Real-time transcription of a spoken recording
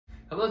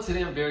Hello,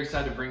 today I'm very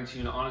excited to bring to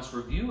you an honest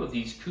review of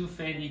these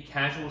Coofandy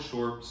casual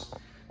shorts.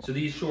 So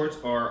these shorts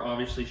are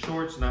obviously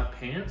shorts, not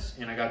pants,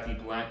 and I got the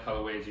black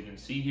colorway as you can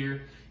see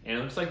here. And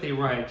it looks like they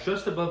ride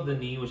just above the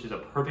knee, which is a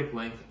perfect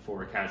length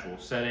for a casual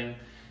setting.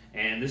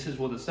 And this is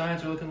what the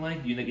sides are looking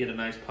like. You get a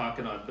nice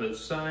pocket on both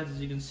sides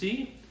as you can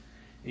see.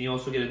 And you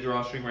also get a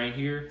drawstring right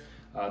here.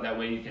 That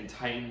way you can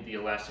tighten the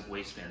elastic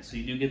waistband. So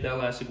you do get that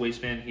elastic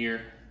waistband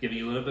here, giving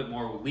you a little bit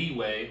more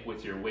leeway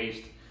with your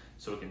waist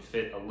so it can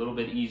fit a little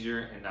bit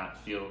easier and not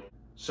feel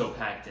so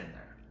packed in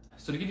there.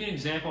 So to give you an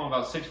example, I'm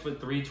about 6'3",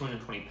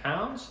 220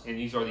 pounds, and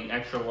these are the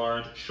extra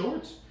large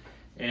shorts,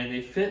 and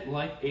they fit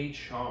like a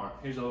charm.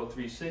 Here's a little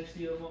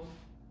 360 of them.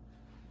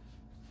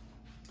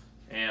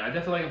 And I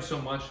definitely like them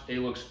so much. It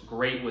looks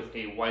great with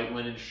a white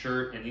linen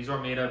shirt, and these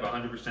are made out of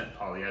 100%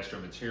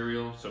 polyester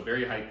material, so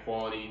very high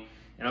quality.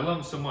 And I love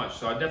them so much,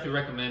 so I definitely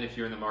recommend if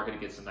you're in the market to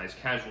get some nice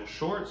casual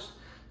shorts.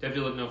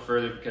 Definitely look no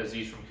further because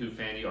these from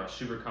Coofandy are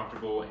super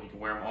comfortable and you can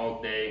wear them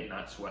all day and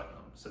not sweat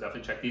them. So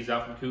definitely check these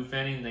out from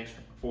Coofandy. Thanks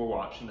for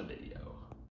watching the video.